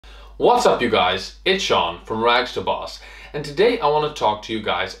What's up, you guys? It's Sean from Rags to Boss, and today I want to talk to you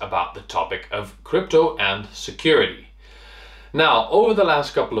guys about the topic of crypto and security. Now, over the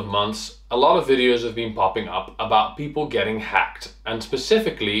last couple of months, a lot of videos have been popping up about people getting hacked, and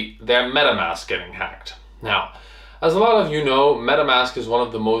specifically their Metamask getting hacked. Now, as a lot of you know, Metamask is one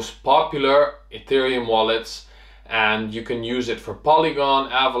of the most popular Ethereum wallets, and you can use it for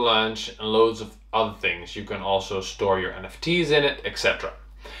Polygon, Avalanche, and loads of other things. You can also store your NFT'S in it, etc.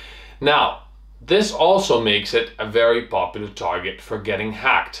 Now, this also makes it a very popular target for getting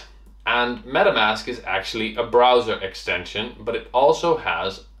hacked. And Metamask is actually a browser extension, but it also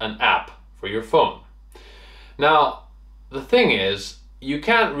has an app for your phone. Now, the thing is, you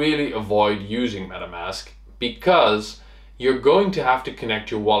can't really avoid using Metamask because you're going to have to connect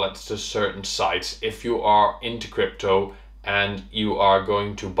your wallets to certain sites if you are into crypto and you are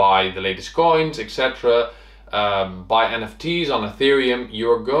going to buy the latest coins, etc. Buy NFTs on Ethereum.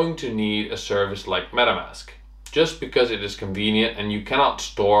 You're going to need a service like MetaMask just because it is convenient and you cannot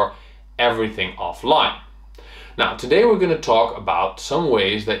store everything offline. Now, today we're going to talk about some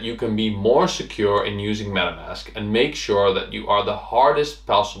ways that you can be more secure in using MetaMask and make sure that you are the hardest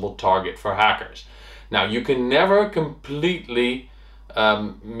possible target for hackers. Now, you can never completely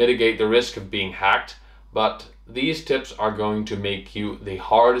mitigate the risk of being hacked, but these tips are going to make you the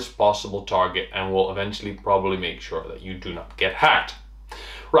hardest possible target and will eventually probably make sure that you do not get hacked.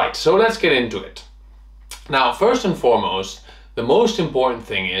 Right, so let's get into it. Now, first and foremost, the most important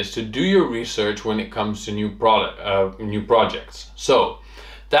thing is to do your research when it comes to new projects. So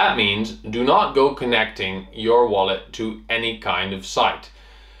that means do not go connecting your wallet to any kind of site.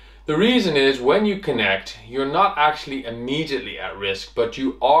 The reason is when you connect, you're not actually immediately at risk, but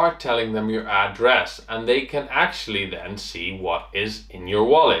you are telling them your address and they can actually then see what is in your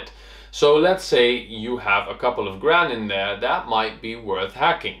wallet. So let's say you have a couple of grand in there, that might be worth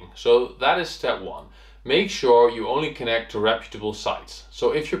hacking. So that is step one. Make sure you only connect to reputable sites.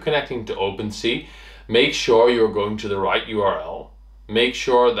 So if you're connecting to OpenSea, make sure you're going to the right URL. Make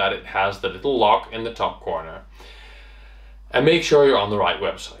sure that it has the little lock in the top corner. And make sure you're on the right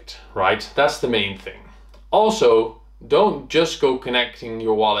website, right? That's the main thing. Also, don't just go connecting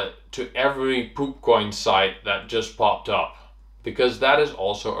your wallet to every poop coin site that just popped up, because that is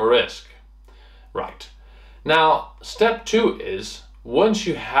also a risk, right? Now, step two is, once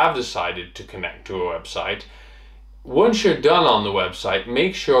you have decided to connect to a website, once you're done on the website,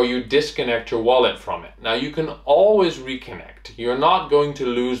 make sure you disconnect your wallet from it. Now, you can always reconnect. You're not going to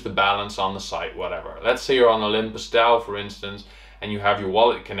lose the balance on the site, whatever. Let's say you're on Olympus DAO, for instance, and you have your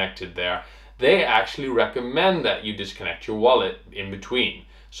wallet connected there. They actually recommend that you disconnect your wallet in between.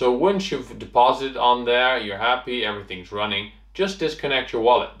 So once you've deposited on there, you're happy, everything's running, just disconnect your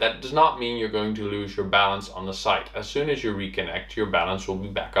wallet. That does not mean you're going to lose your balance on the site. As soon as you reconnect, your balance will be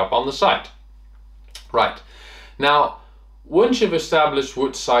back up on the site. Right. Now, once you've established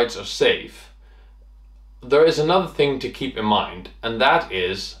which sites are safe, there is another thing to keep in mind, and that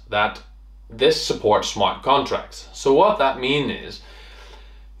is that this supports smart contracts. So what that means is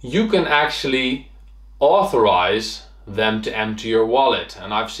you can actually authorize them to empty your wallet,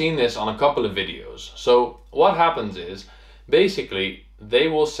 and I've seen this on a couple of videos. So what happens is basically they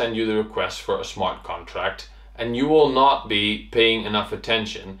will send you the request for a smart contract and you will not be paying enough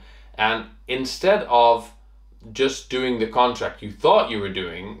attention, and instead of just doing the contract you thought you were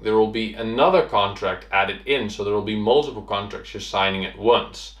doing, there will be another contract added in, so there will be multiple contracts you're signing at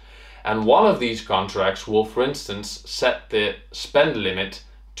once. And one of these contracts will, for instance, set the spend limit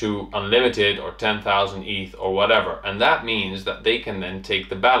to unlimited or 10,000 ETH or whatever, and that means that they can then take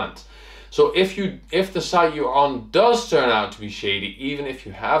the balance. So if the site you're on does turn out to be shady, even if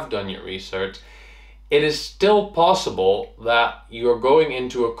you have done your research, it is still possible that you're going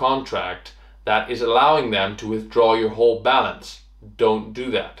into a contract that is allowing them to withdraw your whole balance. Don't do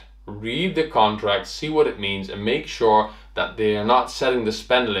that. Read the contract, see what it means, and make sure that they are not setting the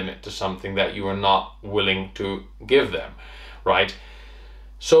spend limit to something that you are not willing to give them, right?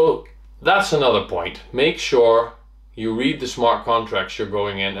 So that's another point. Make sure you read the smart contracts you're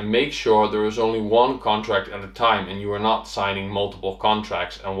going in and make sure there is only one contract at a time and you are not signing multiple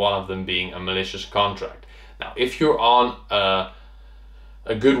contracts and one of them being a malicious contract. Now, if you're on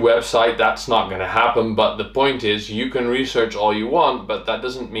a good website, that's not going to happen, but the point is you can research all you want, but that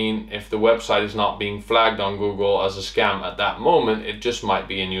doesn't mean if the website is not being flagged on Google as a scam at that moment, it just might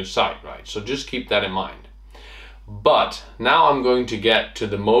be a new site, right? So just keep that in mind. But now I'm going to get to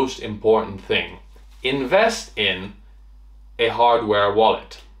the most important thing. Invest in a hardware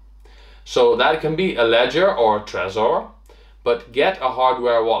wallet. So that can be a Ledger or a Trezor, but get a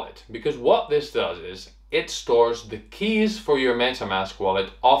hardware wallet, because what this does is it stores the keys for your MetaMask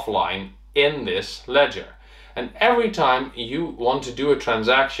wallet offline in this ledger. And every time you want to do a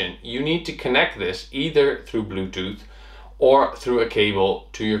transaction, you need to connect this either through Bluetooth or through a cable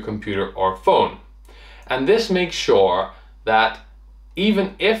to your computer or phone. And this makes sure that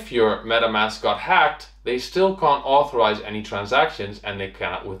even if your MetaMask got hacked, they still can't authorize any transactions and they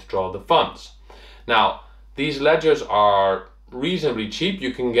cannot withdraw the funds. Now, these ledgers are reasonably cheap.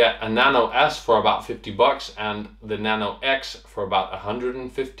 You can get a Nano S for about 50 bucks and the Nano X for about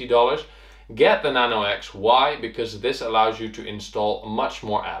 $150. Get the Nano X. Why? Because this allows you to install much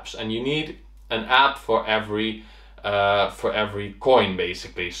more apps, and you need an app for every coin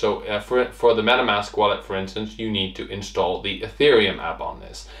basically. So for the MetaMask wallet, for instance, you need to install the Ethereum app on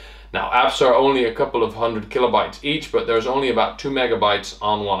this. Now, apps are only a couple of 100 kilobytes each, but there's only about 2 megabytes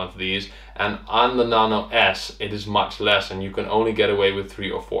on one of these, and on the Nano S it is much less, and you can only get away with 3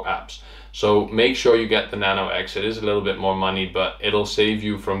 or 4 apps. So make sure you get the Nano X. It is a little bit more money, but it'll save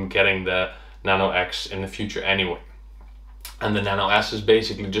you from getting the Nano X in the future anyway. And the Nano S is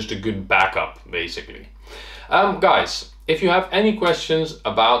basically just a good backup, basically. Guys, if you have any questions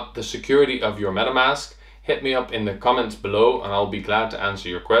about the security of your MetaMask, hit me up in the comments below and I'll be glad to answer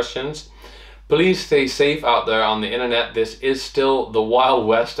your questions. Please stay safe out there on the internet. This is still the Wild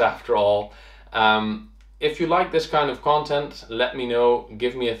West after all. If you like this kind of content, let me know,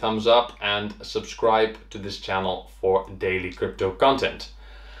 give me a thumbs up and subscribe to this channel for daily crypto content.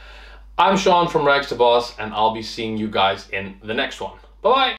 I'm Sean from Rags to Boss, and I'll be seeing you guys in the next one. Bye-bye!